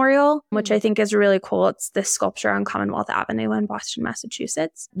Women's Memorial, which I think is really cool. It's this sculpture on Commonwealth Avenue in Boston,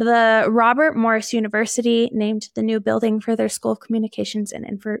 Massachusetts. The Robert Morris University named the new building for their School of Communications and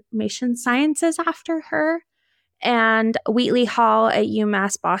Information Sciences after her. And Wheatley Hall at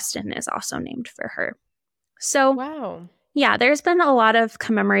UMass Boston is also named for her. So, wow. Yeah, there's been a lot of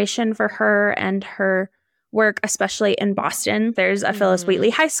commemoration for her and her work, especially in Boston. There's a Phillis Wheatley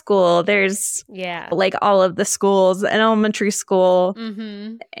High School. There's like all of the schools, an elementary school.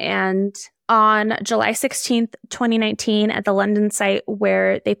 And on July 16th, 2019, at the London site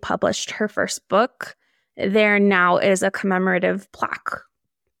where they published her first book, there now is a commemorative plaque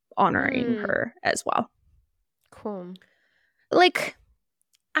honoring her as well. Cool. Like,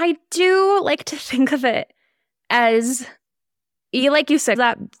 I do like to think of it as, like you said,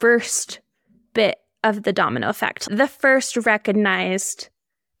 that first bit of the domino effect. The first recognized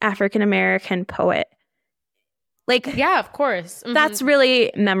African-American poet. Like, yeah, of course. That's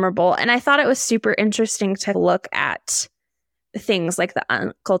really memorable. And I thought it was super interesting to look at things like the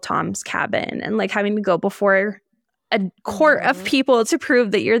Uncle Tom's Cabin and like having to go before a court of people to prove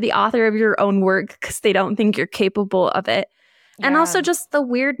that you're the author of your own work because they don't think you're capable of it. Yeah. And also just the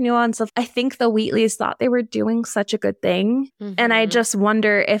weird nuance of, I think the Wheatleys thought they were doing such a good thing. And I just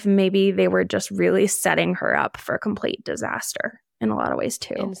wonder if maybe they were just really setting her up for complete disaster in a lot of ways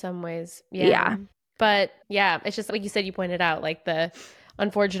too. In some ways. Yeah. But yeah, it's just like you said, you pointed out, like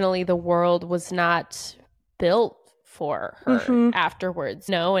unfortunately the world was not built for her afterwards.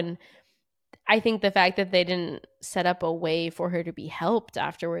 No. And I think the fact that they didn't set up a way for her to be helped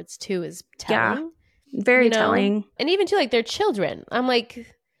afterwards too is telling. Yeah. Very telling. And even too, like, their children. I'm like,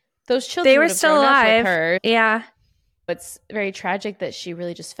 those children they were still alive. With her. Yeah. It's very tragic that she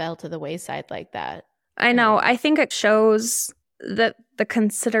really just fell to the wayside like that. I know. I think it shows that the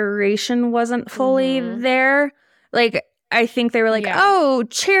consideration wasn't fully there. Like, I think they were like, oh,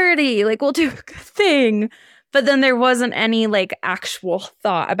 charity, like, we'll do a good thing. But then there wasn't any, like, actual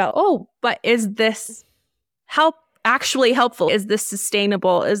thought about, oh, but is this actually helpful? Is this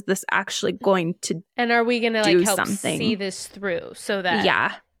sustainable? Is this actually going to and are we gonna like help something? See this through so that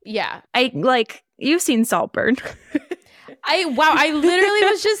yeah I like, you've seen Saltburn. I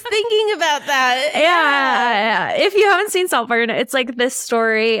literally was just thinking about that. Yeah. If you haven't seen Saltburn, it's like this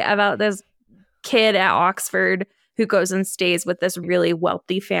story about this kid at Oxford who goes and stays with this really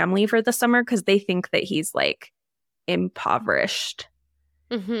wealthy family for the summer because they think that he's like impoverished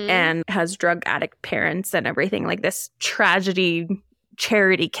and has drug addict parents and everything, like this tragedy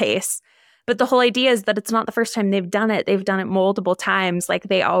charity case. But the whole idea is that it's not the first time they've done it. They've done it multiple times. Like,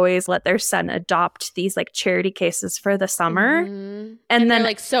 they always let their son adopt these like charity cases for the summer. And then they're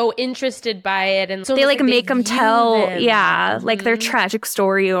like so interested by it. And so they like make them tell, like their tragic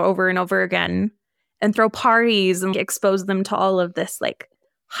story over and over again and throw parties and expose them to all of this like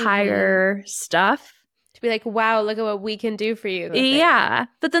higher stuff. Be like, wow, look at what we can do for you. Yeah.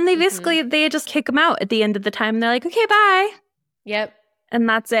 But then they basically, they just kick them out at the end of the time. They're like, okay, bye. Yep. And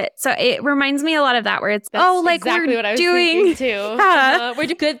that's it. So it reminds me a lot of that, where it's, like, exactly we're what I was doing too. We're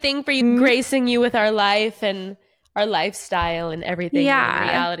doing a good thing for you, gracing you with our life and our lifestyle and everything. Yeah. In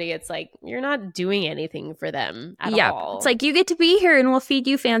reality, it's like, you're not doing anything for them at all. It's like, you get to be here and we'll feed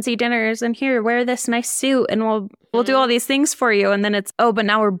you fancy dinners and here, wear this nice suit and we'll do all these things for you. And then it's, oh, but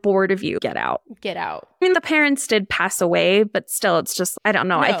now we're bored of you. Get out. Get out. I mean, the parents did pass away, but still, it's just, I don't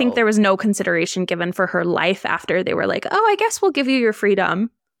know. No. I think there was no consideration given for her life after they were like, oh, I guess we'll give you your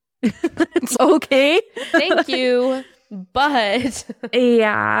freedom. It's okay. Thank you. But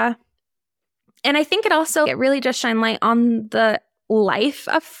yeah. And I think it really just shined light on the life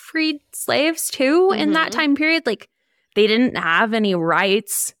of freed slaves too in that time period. Like, they didn't have any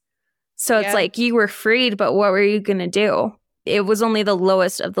rights. So it's like, you were freed, but what were you going to do? It was only the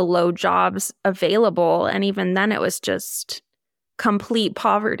lowest of the low jobs available. And even then it was just complete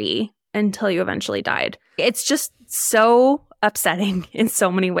poverty until you eventually died. It's just so upsetting in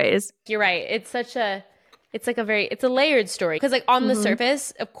so many ways. You're right. It's a layered story. Because like on the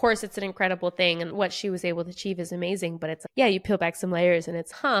surface, of course, it's an incredible thing. And what she was able to achieve is amazing. But it's you peel back some layers and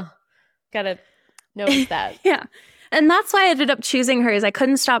it's, gotta notice that. Yeah. And that's why I ended up choosing her, is I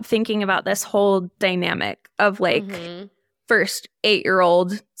couldn't stop thinking about this whole dynamic of like, first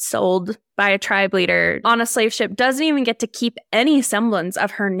 8-year-old sold by a tribe leader on a slave ship, doesn't even get to keep any semblance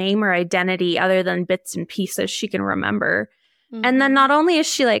of her name or identity other than bits and pieces she can remember. And then not only is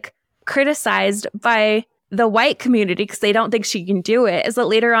she like criticized by the white community because they don't think she can do it, is that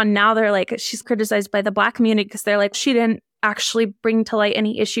later on now they're like, she's criticized by the Black community because they're like, she didn't actually bring to light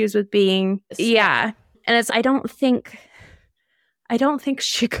any issues with being, yeah. And it's, I don't think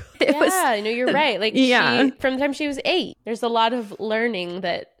she could. You're right. Like, she, from the time she was 8, there's a lot of learning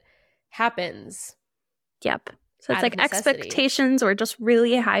that happens. Yep. So it's like expectations were just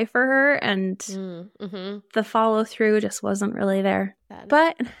really high for her, and the follow through just wasn't really there.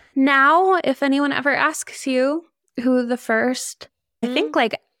 But now, if anyone ever asks you who the first, I think,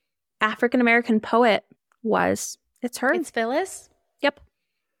 like, African American poet was, it's her. It's Phillis? Yep.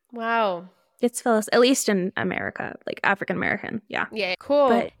 Wow. It's Phillis, at least in America, like African American. Yeah. Yeah. Cool.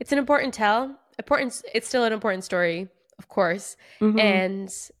 But it's an important tell. It's still an important story, of course.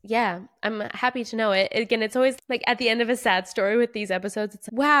 And yeah, I'm happy to know it. Again, it's always like at the end of a sad story with these episodes, it's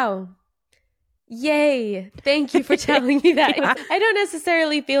like, wow, yay. Thank you for telling me that. I don't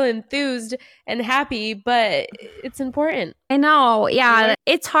necessarily feel enthused and happy, but it's important. I know. Yeah.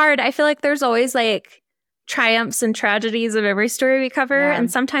 It's hard. I feel like there's always like triumphs and tragedies of every story we cover, and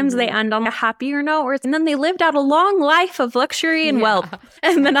sometimes they end on a happier note, and then they lived out a long life of luxury and wealth,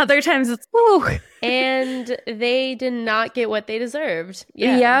 and then other times it's and they did not get what they deserved.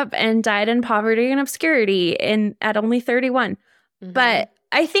 Yep, and died in poverty and obscurity at only 31. But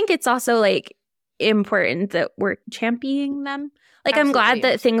I think it's also like important that we're championing them. Like, I'm glad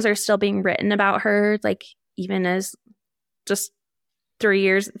that things are still being written about her, like, even as just 4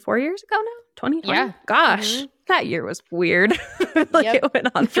 years ago now. 2020? Yeah. Gosh, that year was weird. It went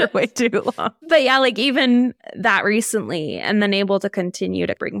on for way too long. But yeah, like, even that recently, and then able to continue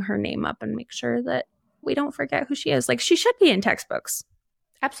to bring her name up and make sure that we don't forget who she is. Like, she should be in textbooks.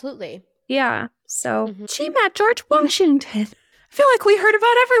 Absolutely. Yeah. So she met George Washington. I feel like we heard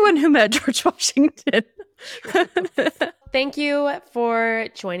about everyone who met George Washington. Thank you for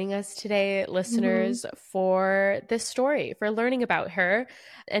joining us today, listeners, for this story, for learning about her.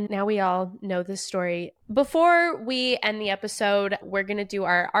 And now we all know this story. Before we end the episode, we're going to do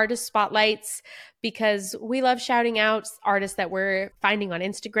our artist spotlights, because we love shouting out artists that we're finding on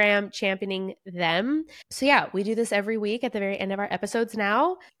Instagram, championing them. So yeah, we do this every week at the very end of our episodes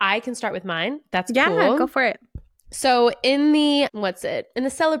now. I can start with mine. That's cool. Yeah, go for it. So in the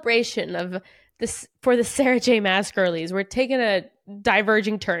celebration of this, for the Sarah J. Maas girlies, we're taking a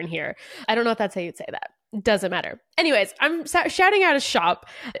diverging turn here. I don't know if that's how you'd say that. Doesn't matter. Anyways, I'm shouting out a shop.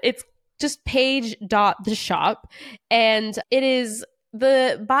 It's just page.theshop. And it is,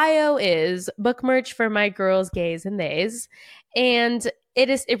 the bio is book merch for my girls, gays, and theys. And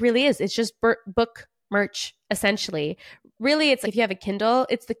it really is. It's just book merch, essentially. Really, it's like, if you have a Kindle,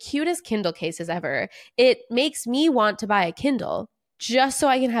 it's the cutest Kindle cases ever. It makes me want to buy a Kindle just so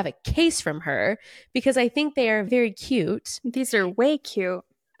I can have a case from her, because I think they are very cute. These are way cute.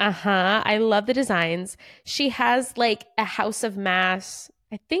 I love the designs. She has like a House of Mass,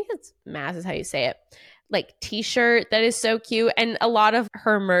 I think it's Mass is how you say it, like t-shirt that is so cute. And a lot of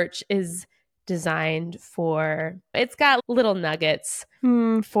her merch is designed for, it's got little nuggets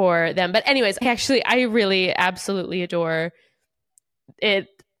for them. But anyways, I really absolutely adore it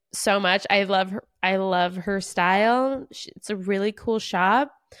so much. I love her style. It's a really cool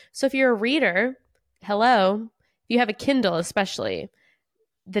shop. So if you're a reader, hello. If you have a Kindle, especially,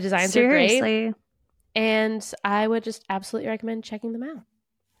 the designs are great. And I would just absolutely recommend checking them out.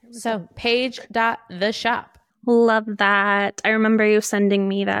 So page.theshop. Love that. I remember you sending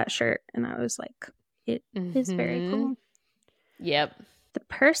me that shirt, and I was like, it is very cool. Yep. The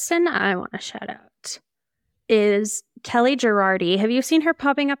person I want to shout out is Kelly Girardi. Have you seen her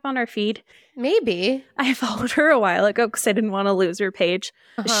popping up on our feed? Maybe. I followed her a while ago because I didn't want to lose her page.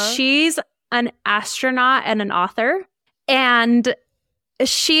 She's an astronaut and an author. And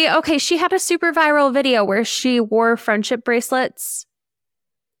she had a super viral video where she wore friendship bracelets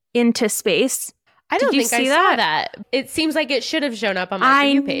into space. I don't think I saw that. It seems like it should have shown up on my For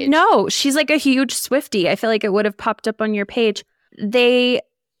You page. No, she's like a huge Swiftie. I feel like it would have popped up on your page.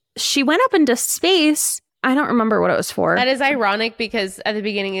 She went up into space. I don't remember what it was for. That is ironic, because at the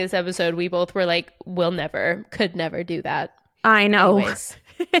beginning of this episode, we both were like, could never do that. I know.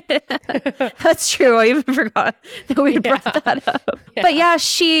 That's true. I even forgot that we brought that up. Yeah. But yeah,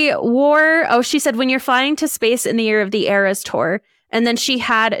 she said, when you're flying to space in the year of the Eras tour. And then she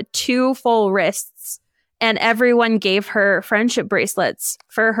had 2 full wrists, and everyone gave her friendship bracelets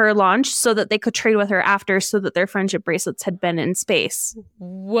for her launch so that they could trade with her after, so that their friendship bracelets had been in space.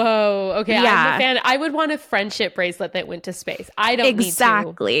 Whoa. Okay. Yeah. I'm a fan. I would want a friendship bracelet that went to space. I don't need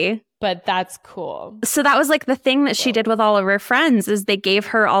to. But that's cool. So that was like the thing that she did with all of her friends, is they gave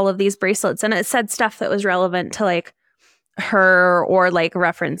her all of these bracelets, and it said stuff that was relevant to like her, or like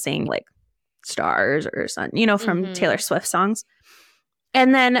referencing like stars or something, from Taylor Swift songs.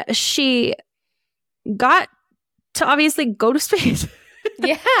 And then she got to obviously go to space.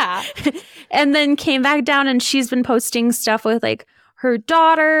 Yeah. And then came back down, and she's been posting stuff with like her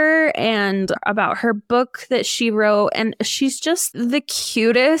daughter and about her book that she wrote. And she's just the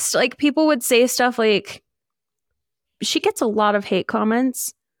cutest. Like, people would say stuff like, she gets a lot of hate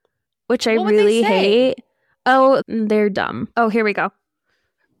comments, which I really hate. Oh, they're dumb. Oh, here we go.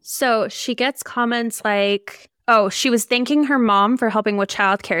 So she gets comments like, oh, she was thanking her mom for helping with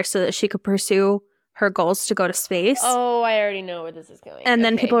childcare so that she could pursue her goals to go to space. Oh, I already know where this is going. And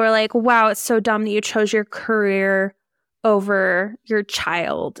then people were like, wow, it's so dumb that you chose your career over your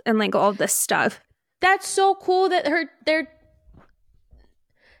child and like all this stuff. That's so cool that they're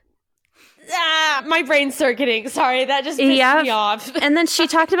my brain's circuiting. Sorry, that just pissed me off. And then she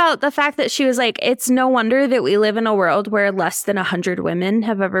talked about the fact that she was like, it's no wonder that we live in a world where less than 100 women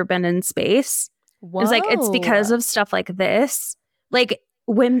have ever been in space. Whoa. It's like, it's because of stuff like this. Like,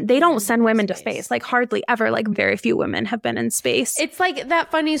 when they don't send women to space, like hardly ever, like very few women have been in space. It's like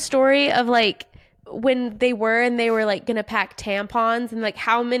that funny story of like when they were like gonna pack tampons and like,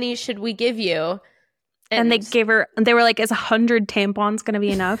 how many should we give you? And they were like, is 100 tampons gonna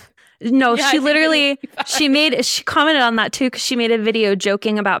be enough? No, yeah, she commented on that too, because she made a video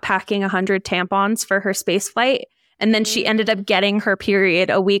joking about packing 100 tampons for her space flight. And then she ended up getting her period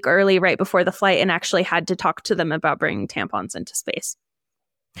a week early right before the flight and actually had to talk to them about bringing tampons into space.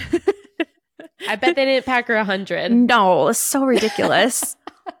 I bet they didn't pack her 100. No, it's so ridiculous.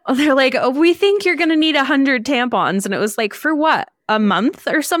 They're like, oh, we think you're going to need 100 tampons. And it was like, for what? A month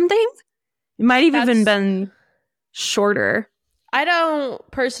or something? It might have even been shorter. I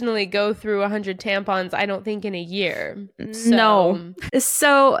don't personally go through 100 tampons, I don't think, in a year. So. No.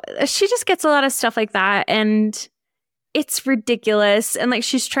 So she just gets a lot of stuff like that. And it's ridiculous. And like,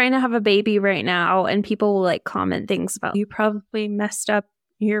 she's trying to have a baby right now. And people will like comment things about, you probably messed up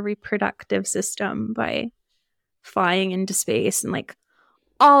your reproductive system by flying into space and like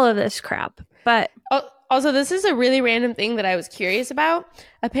all of this crap. But also, this is a really random thing that I was curious about.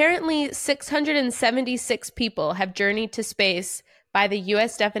 Apparently, 676 people have journeyed to space by the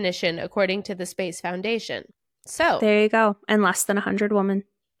U.S. definition, according to the Space Foundation. So there you go. And less than 100 women.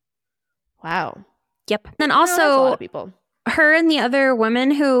 Wow. Yep. And also, that's a lot of people. Her and the other women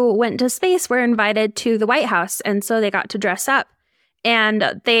who went to space were invited to the White House. And so they got to dress up.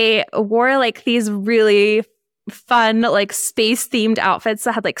 And they wore like these really fun, like space themed outfits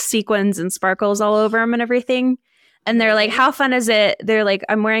that had like sequins and sparkles all over them and everything. And they're like, how fun is it? They're like,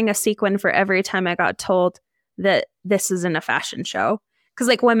 I'm wearing a sequin for every time I got told that this isn't a fashion show. Because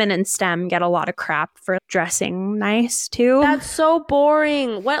like women in STEM get a lot of crap for dressing nice too. That's so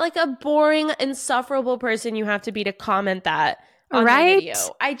boring. What like a boring, insufferable person you have to be to comment that on the video.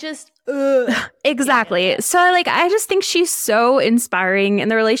 I just exactly. Yeah. So like, I just think she's so inspiring, and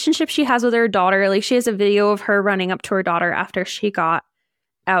the relationship she has with her daughter. Like, she has a video of her running up to her daughter after she got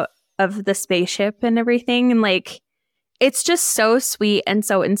out of the spaceship and everything, and like, it's just so sweet and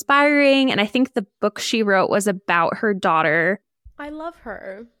so inspiring. And I think the book she wrote was about her daughter. I love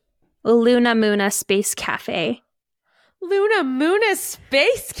her. Luna Moona Space Cafe. Luna Moona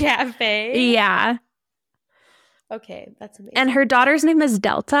Space Cafe? Yeah. Okay, that's amazing. And her daughter's name is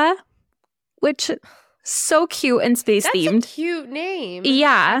Delta, which so cute and space themed. That's a cute name.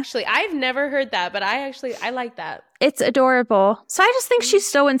 Yeah. Actually, I've never heard that, but I like that. It's adorable. So I just think she's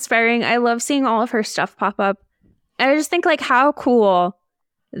so inspiring. I love seeing all of her stuff pop up. I just think like how cool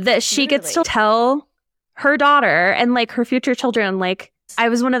that she gets to tell her daughter and like her future children, like, I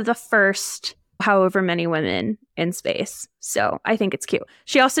was one of the first however many women in space. So I think it's cute.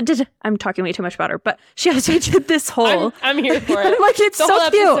 She also did, I'm talking way too much about her, but she also did this whole I'm here for it. Like, it's so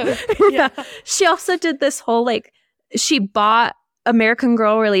cute. Yeah. She also did this whole like, she bought, American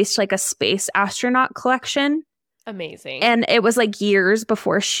Girl released like a space astronaut collection. Amazing. And it was like years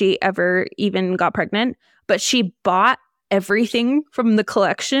before she ever even got pregnant, but she bought everything from the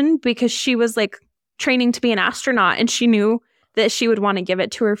collection because she was like training to be an astronaut, and she knew that she would want to give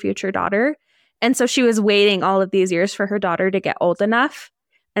it to her future daughter. And so she was waiting all of these years for her daughter to get old enough.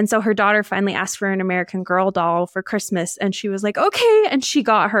 And so her daughter finally asked for an American Girl doll for Christmas. And she was like, okay. And she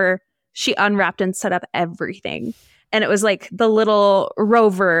got her, she unwrapped and set up everything. And it was like the little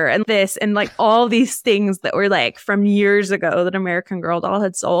rover and this and like all these things that were like from years ago that American Girl doll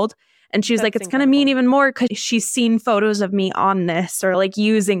had sold. And she was like, it's going to mean even more because she's seen photos of me on this or like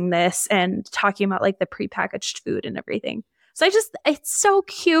using this and talking about like the prepackaged food and everything. So it's so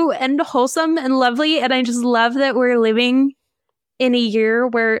cute and wholesome and lovely. And I just love that we're living in a year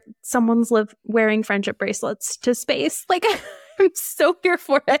where someone's wearing friendship bracelets to space. Like, I'm so here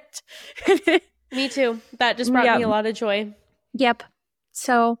for it. Me too. That just brought me a lot of joy. Yep.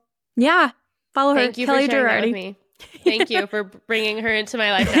 So, yeah. Follow her. Thank you for sharing that with me. Thank you for bringing her into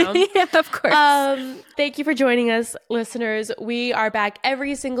my life now. Yeah, of course. Thank you for joining us, listeners. We are back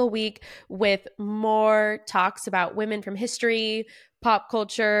every single week with more talks about women from history, pop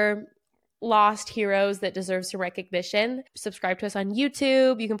culture, lost heroes that deserve some recognition. Subscribe to us on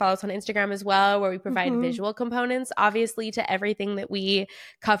YouTube. You can follow us on Instagram as well, where we provide visual components, obviously, to everything that we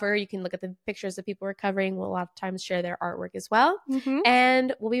cover. You can look at the pictures that people are covering. We'll a lot of times share their artwork as well.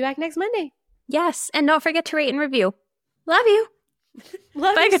 And we'll be back next Monday. Yes. And don't forget to rate and review. Love you.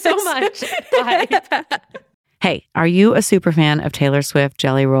 Love you so much. Bye. Hey, are you a super fan of Taylor Swift,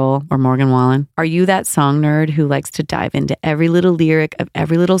 Jelly Roll, or Morgan Wallen? Are you that song nerd who likes to dive into every little lyric of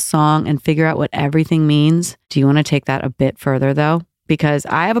every little song and figure out what everything means? Do you want to take that a bit further, though? Because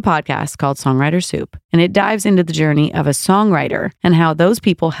I have a podcast called Songwriter Soup, and it dives into the journey of a songwriter and how those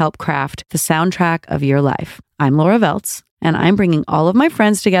people help craft the soundtrack of your life. I'm Laura Veltz, and I'm bringing all of my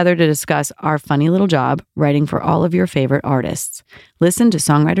friends together to discuss our funny little job writing for all of your favorite artists. Listen to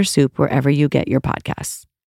Songwriter Soup wherever you get your podcasts.